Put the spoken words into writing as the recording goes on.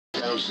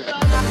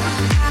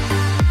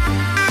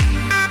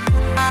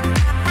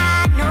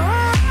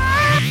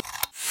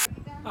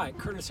Hi,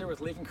 Curtis here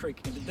with Leaking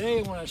Creek, and today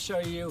I want to show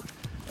you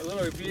a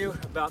little review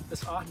about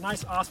this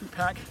nice Osprey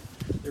pack,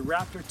 the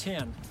Raptor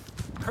 10.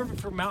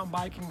 Perfect for mountain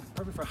biking,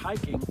 perfect for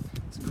hiking.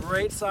 It's a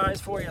great size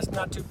for you. It's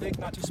not too big,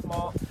 not too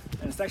small,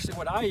 and it's actually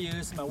what I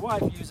use, my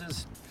wife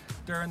uses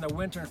during the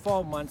winter and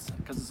fall months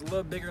because it's a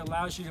little bigger,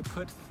 allows you to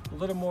put a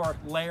little more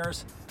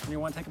layers when you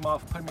want to take them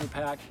off, put them in your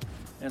pack,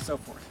 and so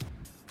forth.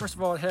 First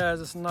of all, it has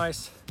this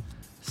nice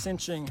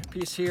cinching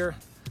piece here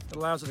that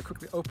allows it to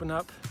quickly open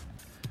up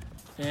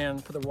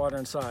and put the water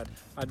inside.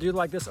 I do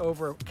like this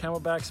over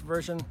Camelback's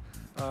version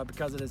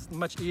because it is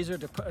much easier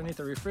to put underneath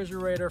the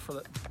refrigerator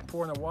for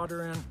pouring the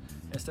water in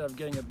instead of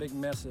getting a big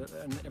mess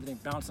and everything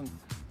bouncing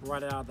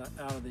right out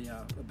of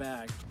the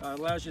bag. It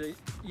allows you to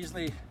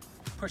easily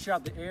push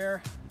out the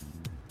air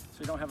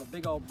so you don't have a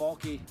big old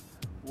bulky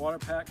water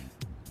pack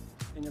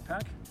in your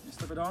pack. You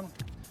slip it on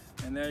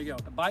and there you go.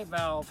 The bite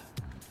valve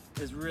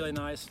is really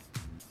nice.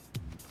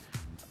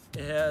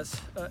 This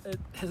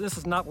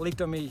has not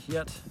leaked on me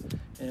yet,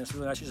 and it's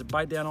really nice. You just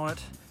bite down on it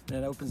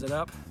and it opens it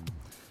up.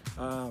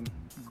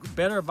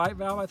 Better bite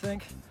valve, I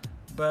think,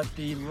 but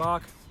the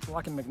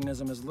locking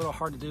mechanism is a little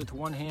hard to do with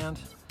one hand.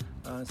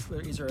 It's a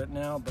little easier right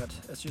now, but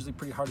it's usually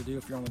pretty hard to do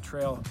if you're on the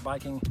trail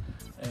biking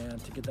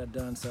and to get that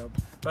done. So,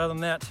 but other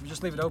than that, if you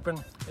just leave it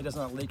open, it does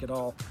not leak at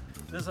all.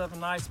 It does have a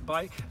nice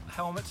bike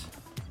helmet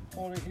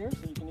holder here,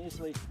 so you can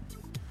easily,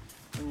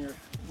 when you're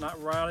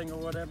not riding or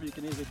whatever, you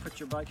can easily put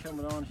your bike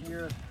helmet on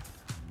here.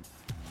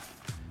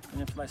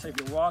 And if, like, say, if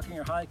you're walking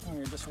or hiking, or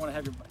you just want to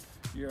have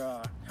your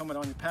helmet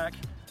on your pack,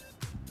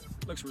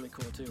 looks really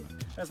cool too.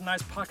 It has a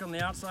nice pocket on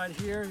the outside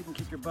here. You can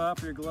keep your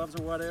buff or your gloves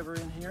or whatever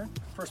in here.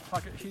 First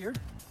pocket here.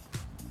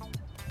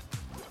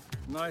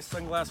 Nice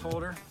sunglass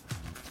holder.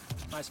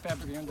 Nice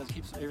fabric here that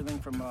keeps everything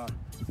from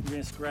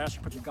getting scratched.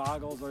 You put your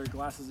goggles or your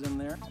glasses in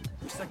there.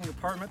 Your second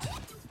compartment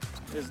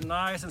is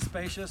nice and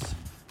spacious.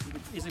 You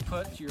can easily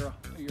put your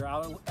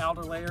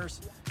outer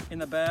layers in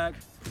the bag.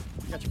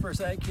 You got your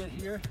first aid kit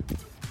here,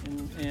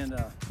 and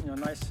you know,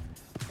 nice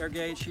air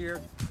gauge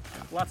here.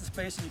 Lots of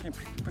space, so you can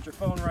put your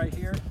phone right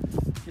here.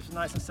 Keeps it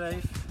nice and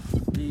safe.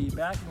 The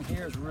backing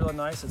here is really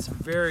nice. It's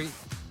very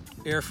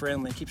air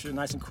friendly. It keeps you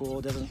nice and cool.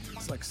 It doesn't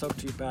like soak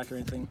to your back or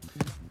anything.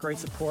 Great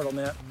support on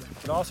that.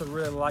 But I also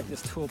really like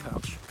this tool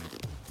pouch.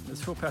 This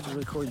tool pouch is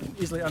really cool. You can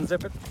easily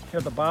unzip it here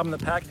at the bottom of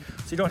the pack,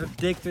 so you don't have to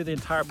dig through the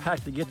entire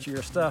pack to get to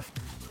your stuff.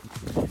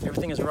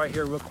 Everything is right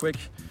here real quick.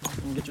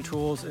 You can get your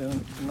tools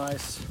in a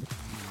nice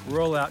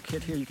rollout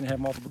kit here. You can have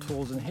multiple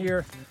tools in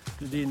here.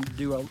 You didn't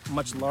do a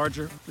much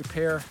larger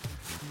repair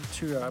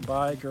to a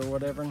bike or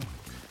whatever.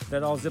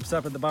 That all zips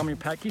up at the bottom of your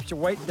pack. Keeps your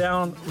weight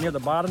down near the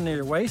bottom, near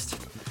your waist,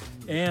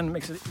 and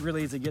makes it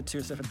really easy to get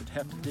to, so if you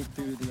have to dig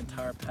through the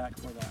entire pack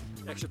for that.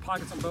 Extra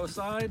pockets on both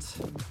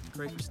sides,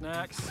 great for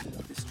snacks.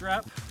 The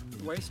strap,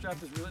 the waist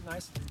strap is really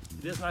nice.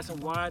 It is nice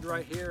and wide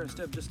right here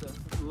instead of just a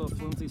little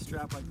flimsy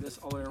strap like this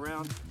all the way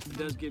around. It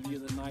does give you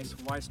the nice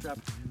wide strap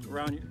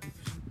around you.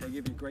 They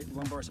give you great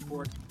lumbar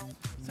support.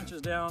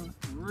 Cinches down,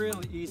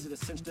 really easy to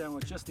cinch down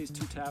with just these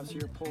two tabs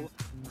here. Pull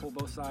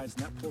both sides,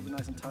 and that pulls it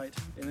nice and tight.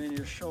 And then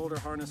your shoulder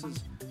harnesses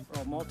are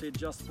all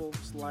multi-adjustable.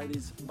 Slide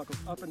these buckles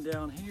up and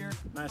down here.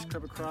 Nice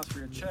clip across for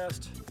your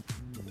chest.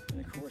 And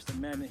of course the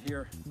magnet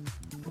here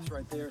is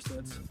right there, so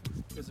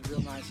it's a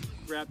real nice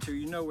grab to.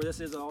 You know where this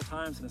is at all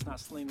times, and it's not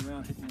slinging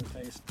around hitting your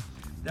face.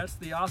 That's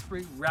the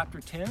Osprey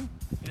Raptor 10.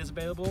 It is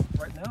available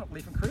right now at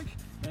Leaking Creek,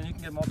 and you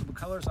can get multiple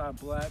colors. I have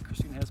black,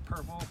 Christine has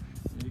purple,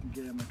 and you can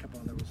get them in a couple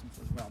other ones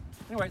as well.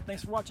 Anyway,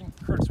 thanks for watching.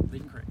 Curtis with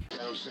Leaking Creek.